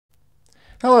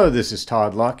Hello, this is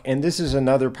Todd Luck, and this is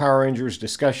another Power Rangers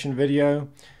discussion video.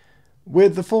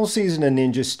 With the full season of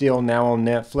Ninja Steel now on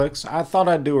Netflix, I thought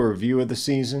I'd do a review of the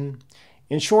season.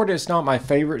 In short, it's not my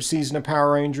favorite season of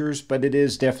Power Rangers, but it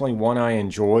is definitely one I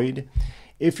enjoyed.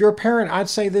 If you're a parent, I'd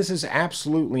say this is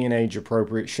absolutely an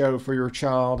age-appropriate show for your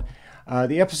child.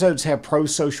 The episodes have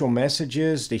pro-social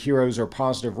messages, the heroes are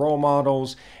positive role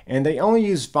models, and they only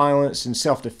use violence in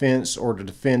self-defense or to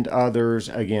defend others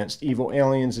against evil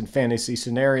aliens in fantasy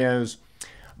scenarios.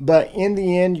 But in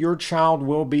the end, your child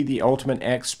will be the ultimate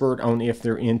expert on if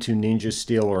they're into Ninja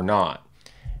Steel or not.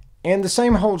 And the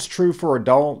same holds true for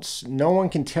adults. No one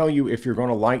can tell you if you're going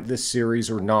to like this series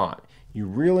or not. You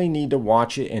really need to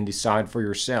watch it and decide for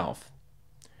yourself.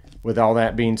 With all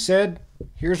that being said,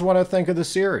 here's what I think of the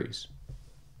series.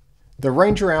 The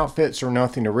Ranger outfits are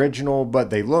nothing original,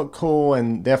 but they look cool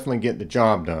and definitely get the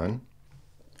job done.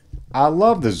 I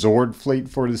love the Zord fleet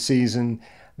for the season.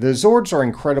 The Zords are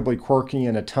incredibly quirky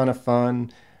and a ton of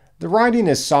fun. The writing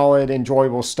is solid,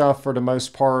 enjoyable stuff for the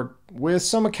most part, with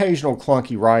some occasional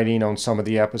clunky writing on some of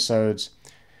the episodes.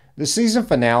 The season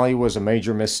finale was a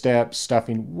major misstep,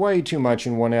 stuffing way too much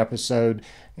in one episode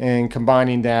and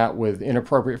combining that with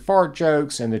inappropriate fart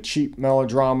jokes and the cheap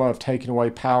melodrama of taking away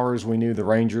powers we knew the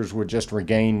Rangers would just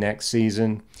regain next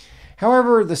season.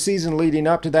 However, the season leading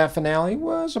up to that finale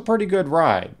was a pretty good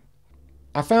ride.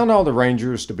 I found all the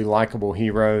Rangers to be likable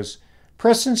heroes.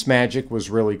 Preston's magic was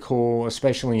really cool,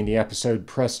 especially in the episode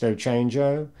Presto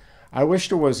Changeo. I wish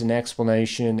there was an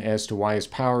explanation as to why his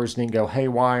powers didn't go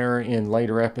haywire in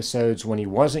later episodes when he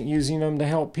wasn't using them to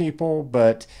help people,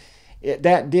 but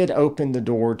that did open the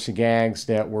door to gags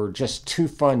that were just too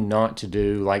fun not to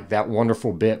do, like that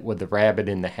wonderful bit with the rabbit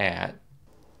in the hat.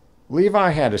 Levi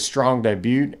had a strong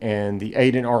debut, and the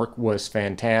Aiden arc was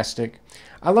fantastic.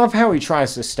 I love how he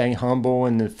tries to stay humble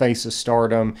in the face of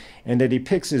stardom, and that he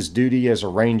picks his duty as a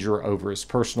ranger over his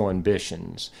personal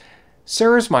ambitions.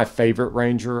 Sarah's my favorite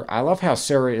Ranger. I love how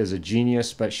Sarah is a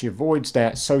genius, but she avoids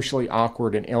that socially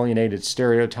awkward and alienated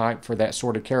stereotype for that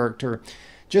sort of character.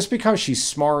 Just because she's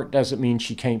smart doesn't mean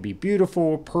she can't be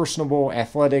beautiful, personable,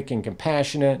 athletic, and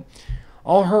compassionate.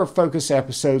 All her focus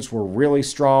episodes were really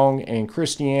strong, and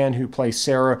Christiane, who plays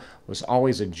Sarah, was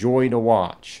always a joy to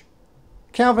watch.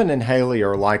 Calvin and Haley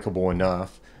are likable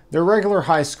enough. They're regular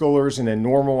high schoolers in a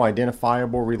normal,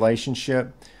 identifiable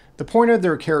relationship. The point of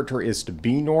their character is to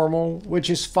be normal, which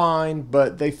is fine,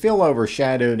 but they feel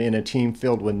overshadowed in a team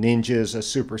filled with ninjas, a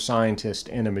super scientist,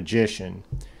 and a magician.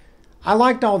 I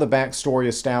liked all the backstory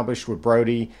established with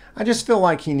Brody. I just feel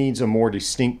like he needs a more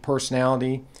distinct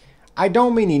personality. I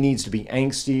don't mean he needs to be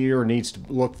angsty or needs to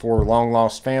look for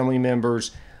long-lost family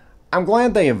members. I'm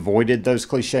glad they avoided those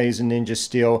cliches in Ninja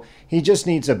Steel. He just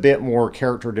needs a bit more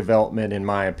character development in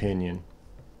my opinion.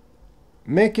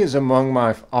 Mick is among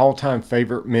my all-time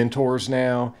favorite mentors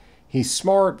now. He's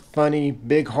smart, funny,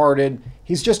 big-hearted.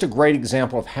 He's just a great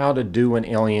example of how to do an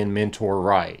alien mentor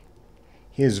right.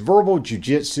 His verbal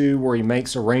jujitsu, where he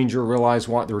makes a ranger realize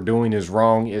what they're doing is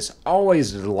wrong, is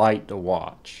always a delight to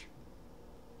watch.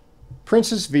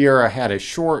 Princess Viera had a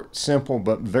short, simple,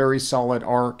 but very solid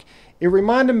arc. It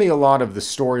reminded me a lot of the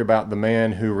story about the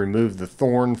man who removed the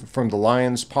thorn from the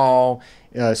lion's paw,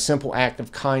 a simple act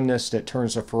of kindness that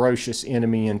turns a ferocious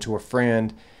enemy into a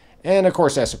friend. And of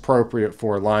course that's appropriate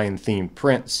for a lion-themed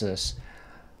princess.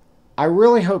 I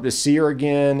really hope to see her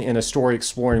again in a story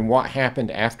exploring what happened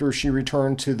after she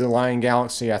returned to the Lion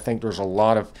Galaxy. I think there's a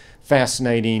lot of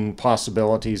fascinating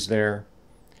possibilities there.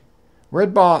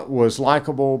 Redbot was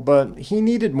likable, but he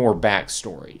needed more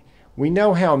backstory. We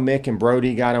know how Mick and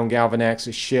Brody got on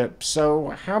Galvanax's ship,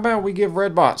 so how about we give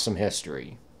Redbot some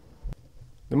history?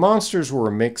 The monsters were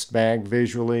a mixed bag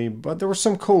visually, but there were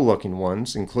some cool looking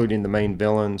ones, including the main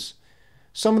villains.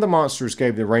 Some of the monsters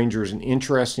gave the Rangers an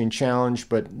interesting challenge,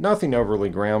 but nothing overly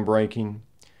groundbreaking.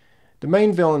 The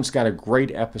main villains got a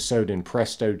great episode in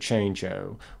Presto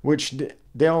Changeo, which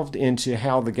delved into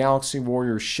how the Galaxy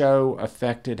Warriors show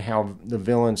affected how the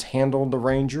villains handled the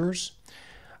Rangers.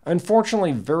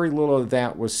 Unfortunately, very little of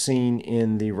that was seen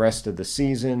in the rest of the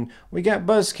season. We got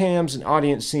buzz cams and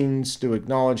audience scenes to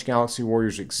acknowledge Galaxy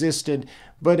Warriors existed,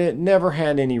 but it never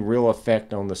had any real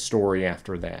effect on the story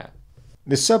after that.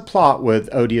 The subplot with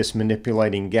Odious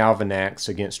manipulating Galvanax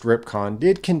against Ripcon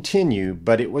did continue,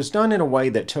 but it was done in a way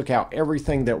that took out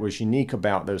everything that was unique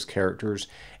about those characters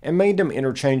and made them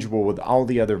interchangeable with all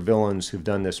the other villains who've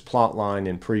done this plotline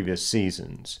in previous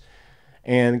seasons.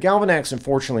 And Galvanax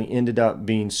unfortunately ended up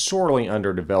being sorely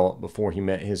underdeveloped before he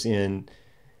met his end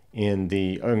in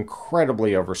the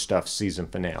incredibly overstuffed season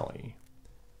finale.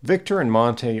 Victor and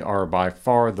Monte are by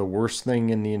far the worst thing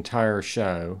in the entire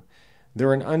show.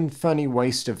 They're an unfunny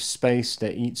waste of space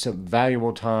that eats up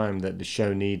valuable time that the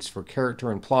show needs for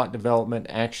character and plot development,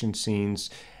 action scenes,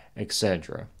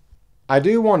 etc. I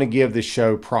do want to give the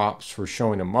show props for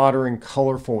showing a modern,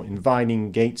 colorful,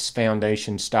 inviting Gates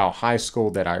Foundation style high school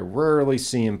that I rarely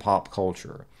see in pop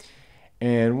culture.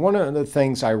 And one of the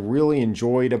things I really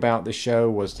enjoyed about the show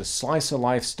was the slice of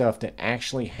life stuff that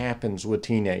actually happens with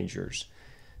teenagers.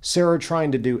 Sarah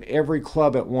trying to do every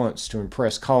club at once to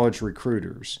impress college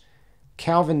recruiters.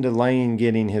 Calvin delaying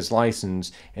getting his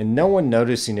license and no one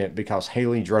noticing it because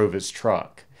Haley drove his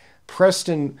truck.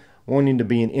 Preston wanting to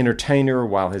be an entertainer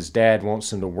while his dad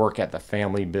wants him to work at the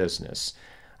family business.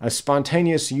 A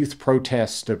spontaneous youth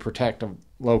protest to protect a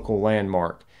local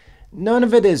landmark. None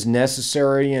of it is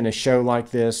necessary in a show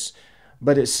like this,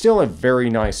 but it's still a very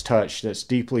nice touch that's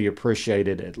deeply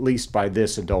appreciated, at least by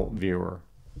this adult viewer.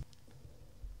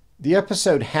 The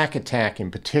episode Hack Attack in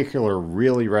particular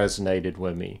really resonated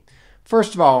with me.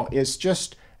 First of all, it's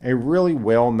just a really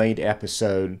well-made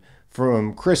episode,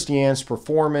 from Christiane's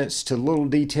performance to little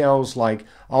details like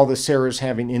all the Sarahs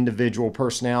having individual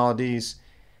personalities.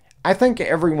 I think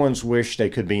everyone's wished they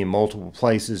could be in multiple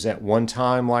places at one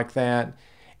time like that.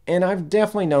 And I've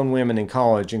definitely known women in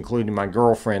college, including my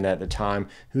girlfriend at the time,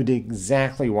 who did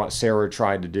exactly what Sarah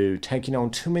tried to do, taking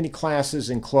on too many classes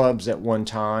and clubs at one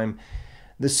time.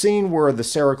 The scene where the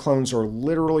Sarah clones are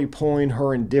literally pulling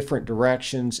her in different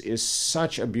directions is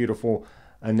such a beautiful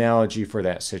analogy for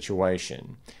that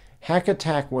situation. Hack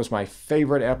Attack was my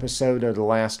favorite episode of the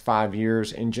last 5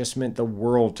 years and just meant the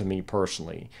world to me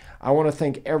personally. I want to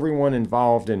thank everyone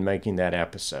involved in making that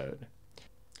episode.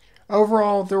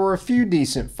 Overall, there were a few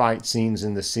decent fight scenes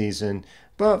in the season,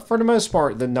 but for the most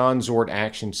part, the non-Zord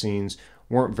action scenes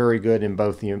weren't very good in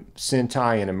both the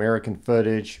Sentai and American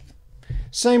footage.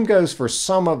 Same goes for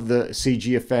some of the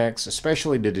CG effects,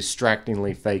 especially the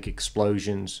distractingly fake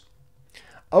explosions.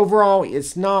 Overall,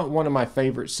 it's not one of my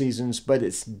favorite seasons, but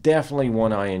it's definitely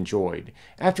one I enjoyed.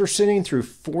 After sitting through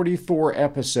 44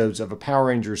 episodes of a Power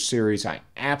Rangers series I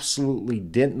absolutely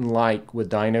didn't like with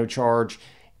Dino Charge,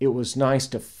 it was nice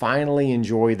to finally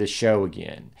enjoy the show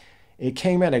again. It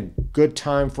came at a good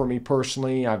time for me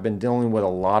personally. I've been dealing with a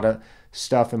lot of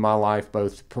stuff in my life,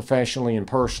 both professionally and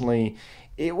personally.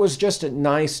 It was just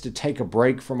nice to take a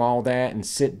break from all that and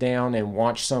sit down and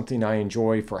watch something I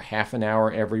enjoy for half an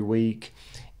hour every week.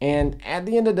 And at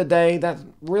the end of the day, that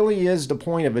really is the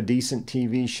point of a decent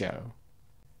TV show.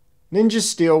 Ninja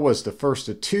Steel was the first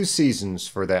of 2 seasons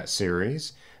for that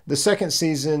series. The second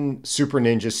season, Super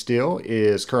Ninja Steel,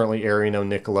 is currently airing on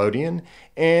Nickelodeon,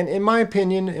 and in my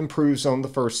opinion, improves on the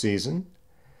first season.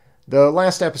 The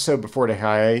last episode before the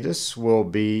hiatus will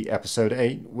be episode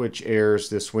 8, which airs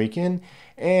this weekend,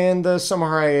 and the summer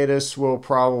hiatus will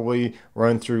probably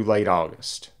run through late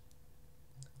August.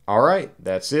 Alright,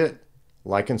 that's it.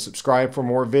 Like and subscribe for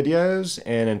more videos,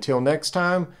 and until next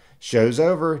time, show's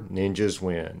over, ninjas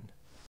win.